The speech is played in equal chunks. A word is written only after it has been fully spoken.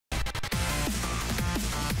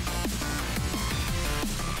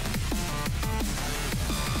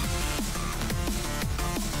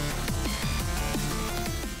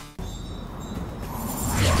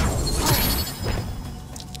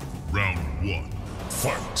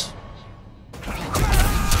Fight!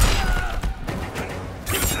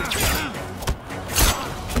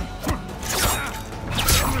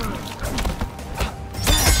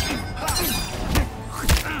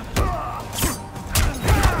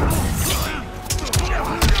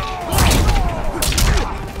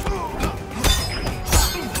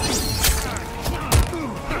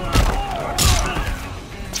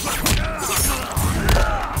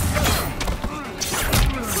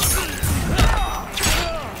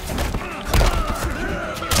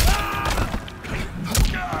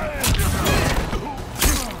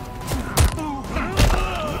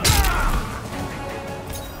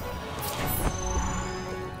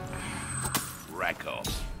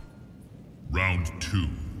 Round 2.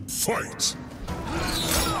 Fight!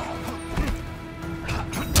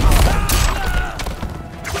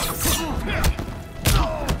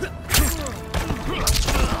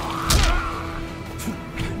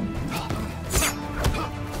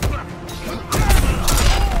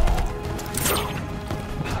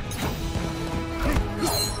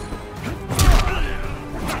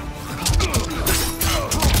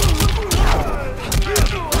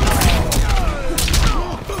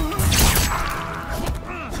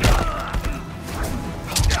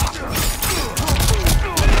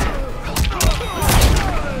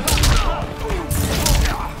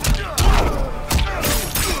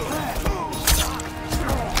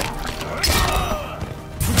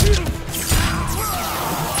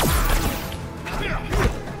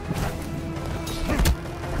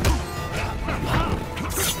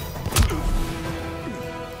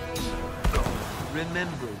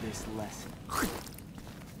 Remember this lesson.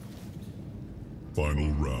 Final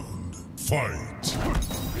round. Fight!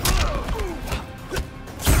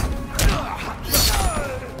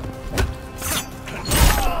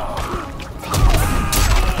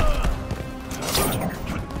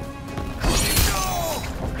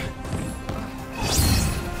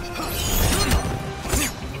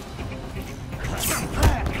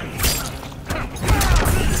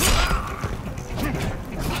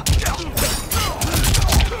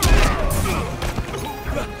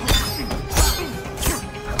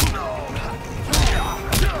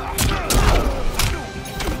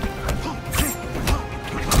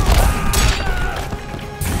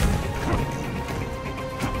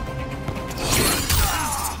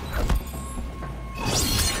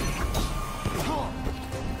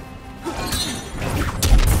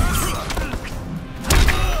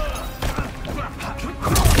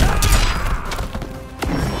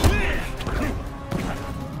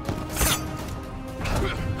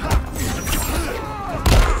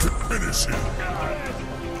 Finish him!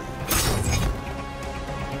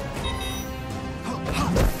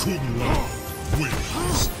 Kombat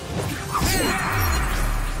wins!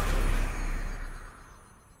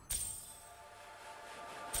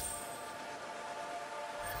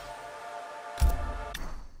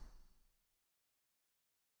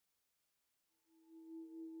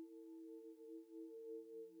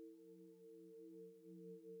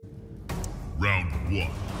 Round 1.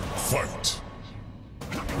 Fight!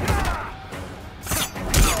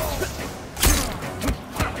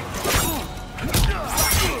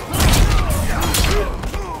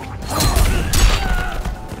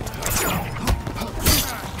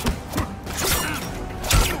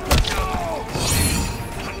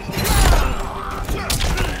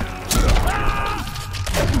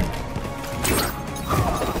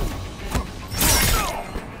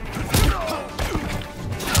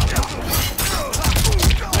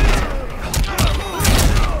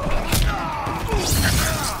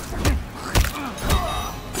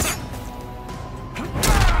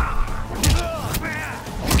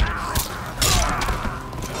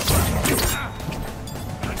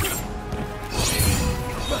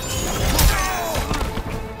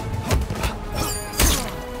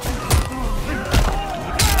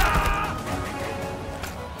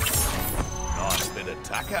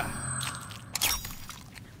 Attacker.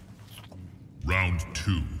 Round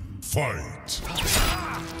 2. Fight!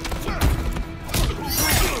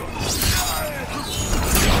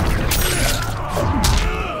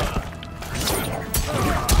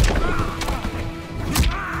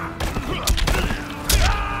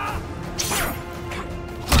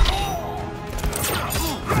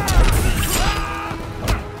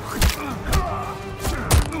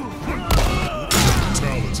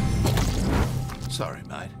 Sorry,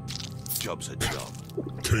 mate. Job's a job.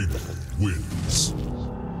 Kano wins.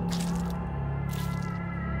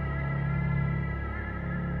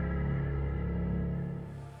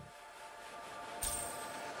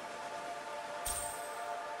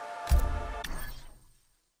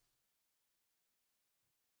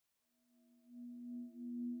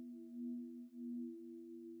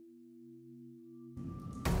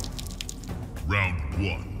 Round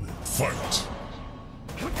 1, fight!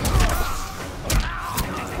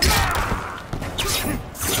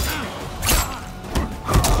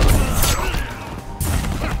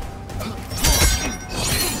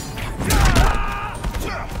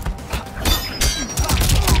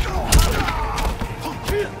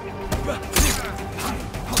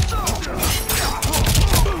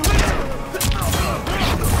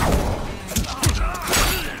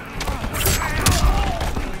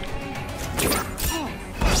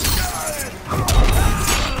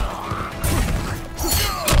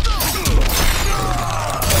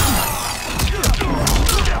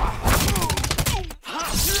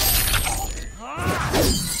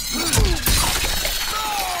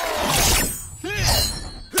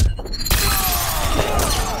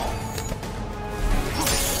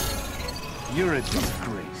 You're a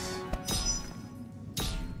disgrace.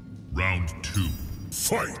 Round 2,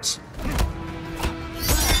 fight!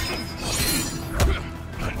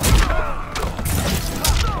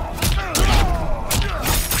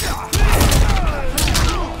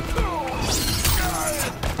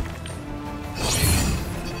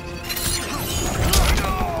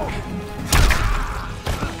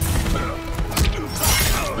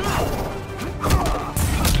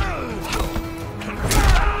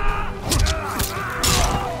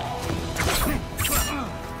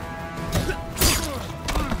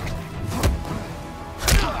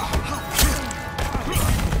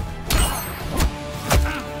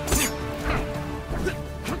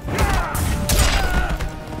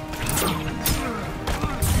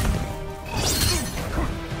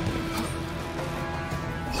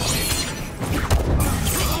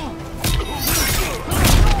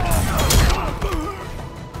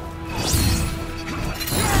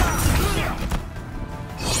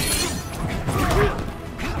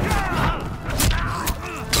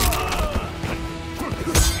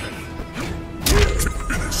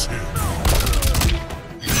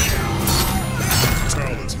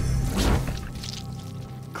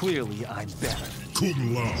 Clearly, I'm better.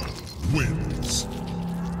 Kung Lao wins.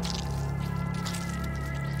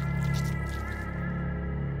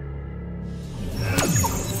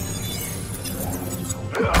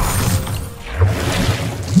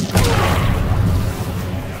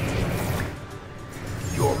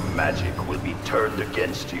 Your magic will be turned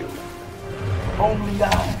against you. Only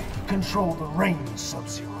I control the rain,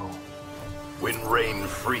 Sub-Zero. When rain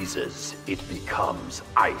freezes, it becomes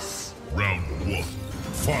ice. Round 1,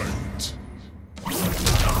 fight!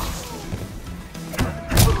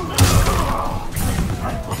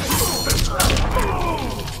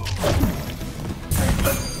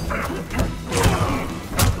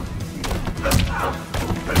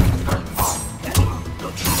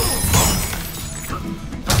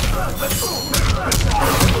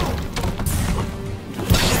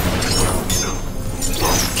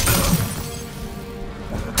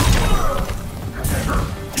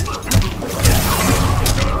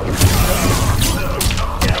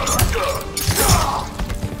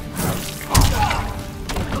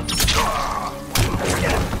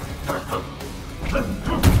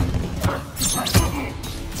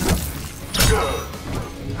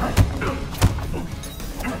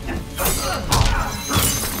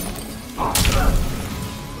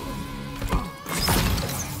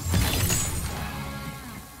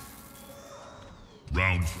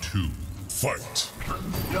 Round 2, fight!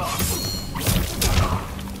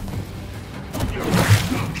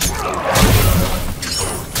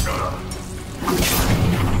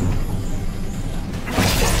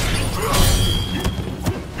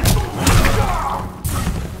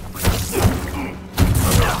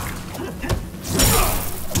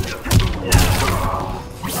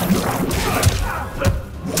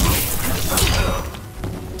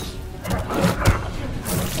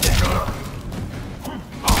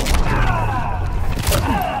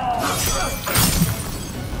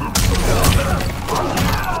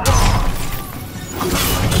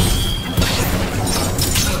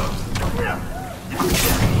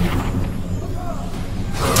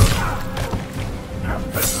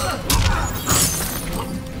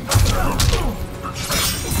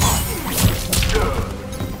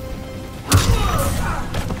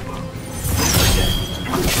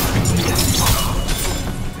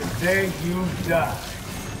 Today you die.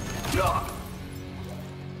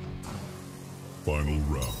 Final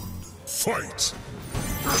round, fight!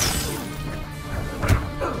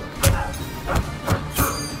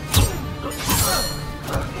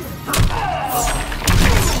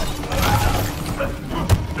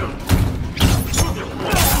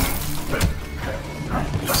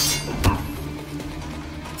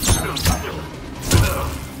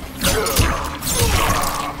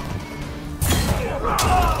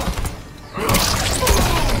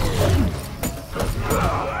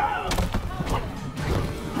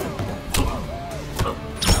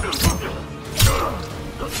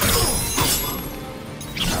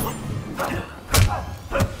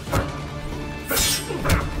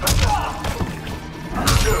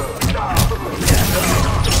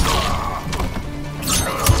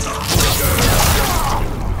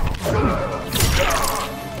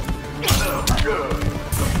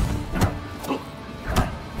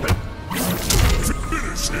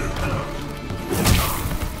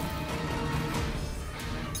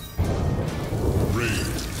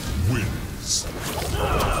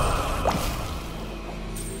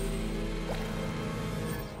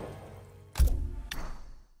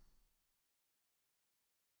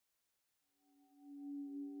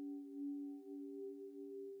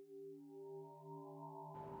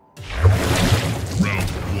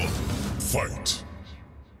 Fight.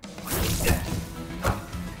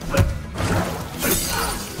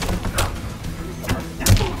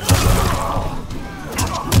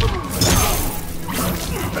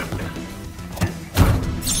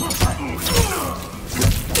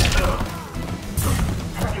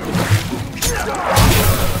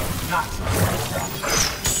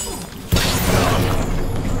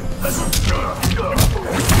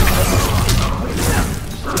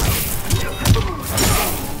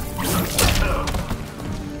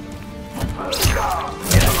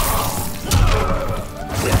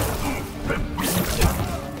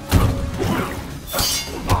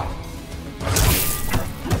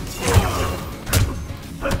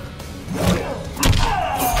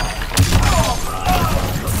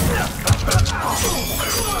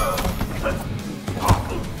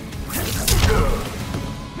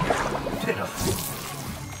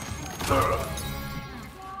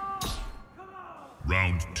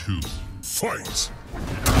 Round 2. Fight!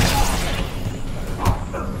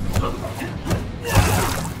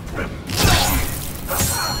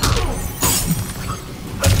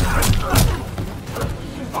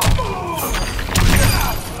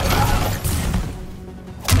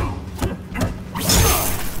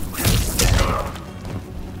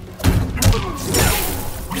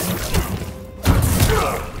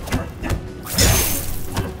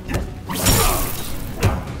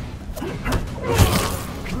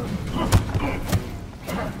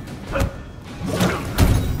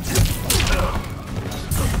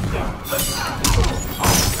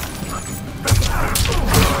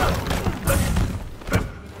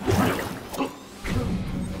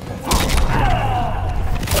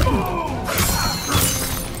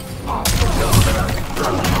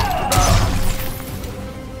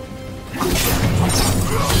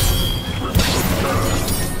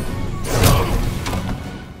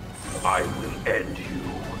 I will end you.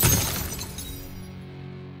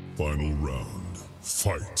 Final round.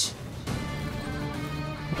 Fight.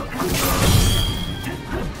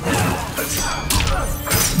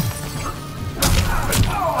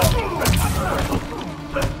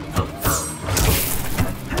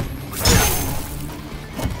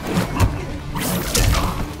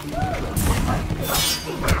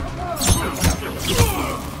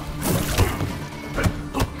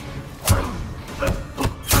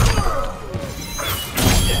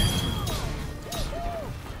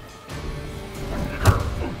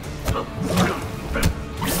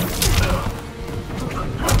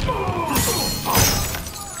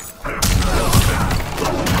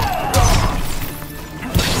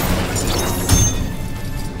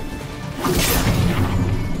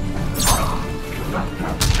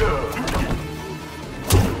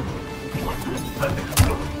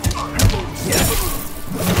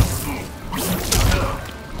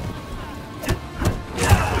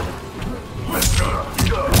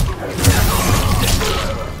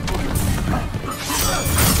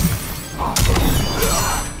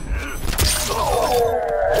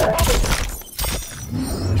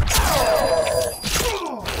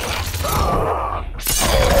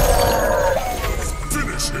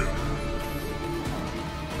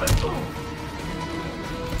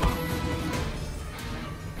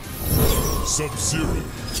 Sub-Zero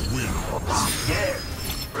wins.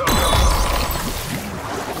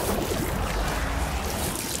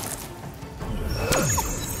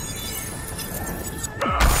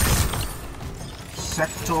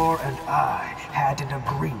 Sector and I had an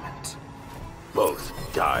agreement. Both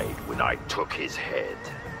died when I took his head.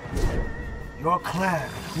 Your clan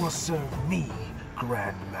will serve me,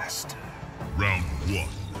 Grandmaster. Round 1.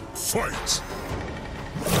 Fight!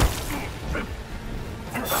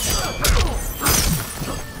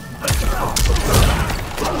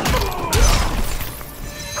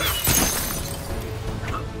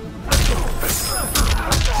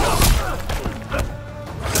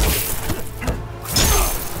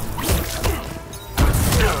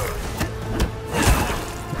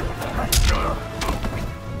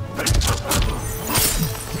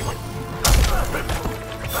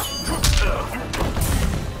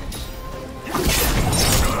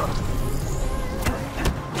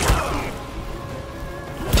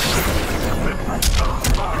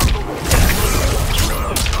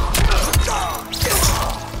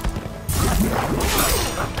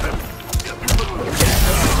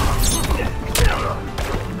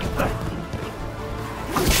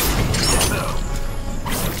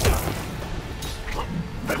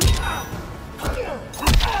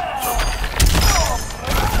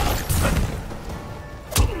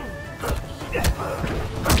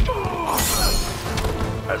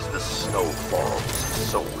 As the snow falls,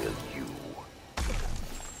 so will you.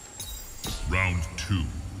 Round 2.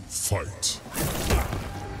 Fight.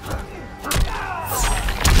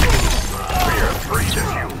 Fear freezes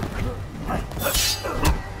you.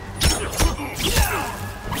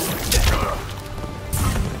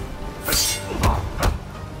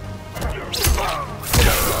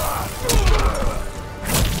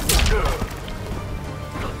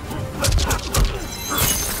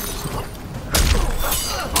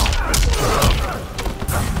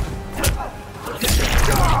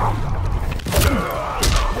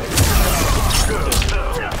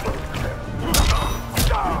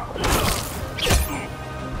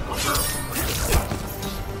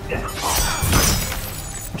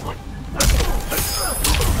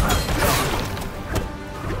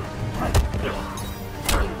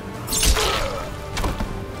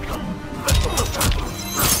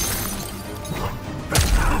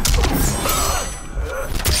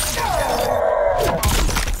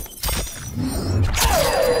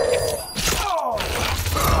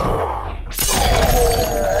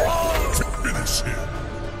 Finish him.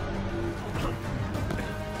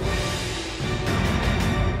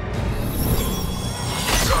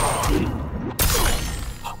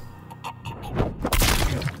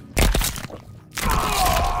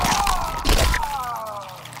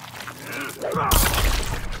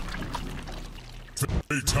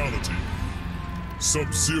 Fatality.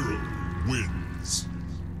 Sub-Zero wins.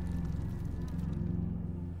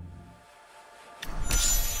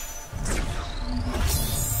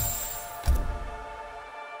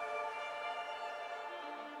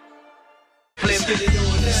 Let's get it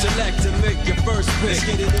on now. Select and make your first pick. Let's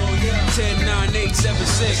get it on now. 10, 9, 8, 7,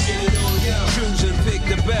 6. Let's get it on now. Choose and pick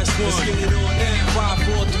the best one. Let's get it on now. 5,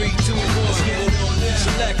 4, 3, 2, 1. Let's get it on now.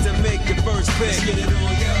 Select and make your first pick. Let's get it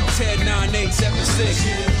on now. 10, 9, 8, 7, 6. Let's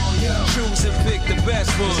get it on now. Choose and pick the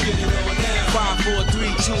best one. Let's get it on now.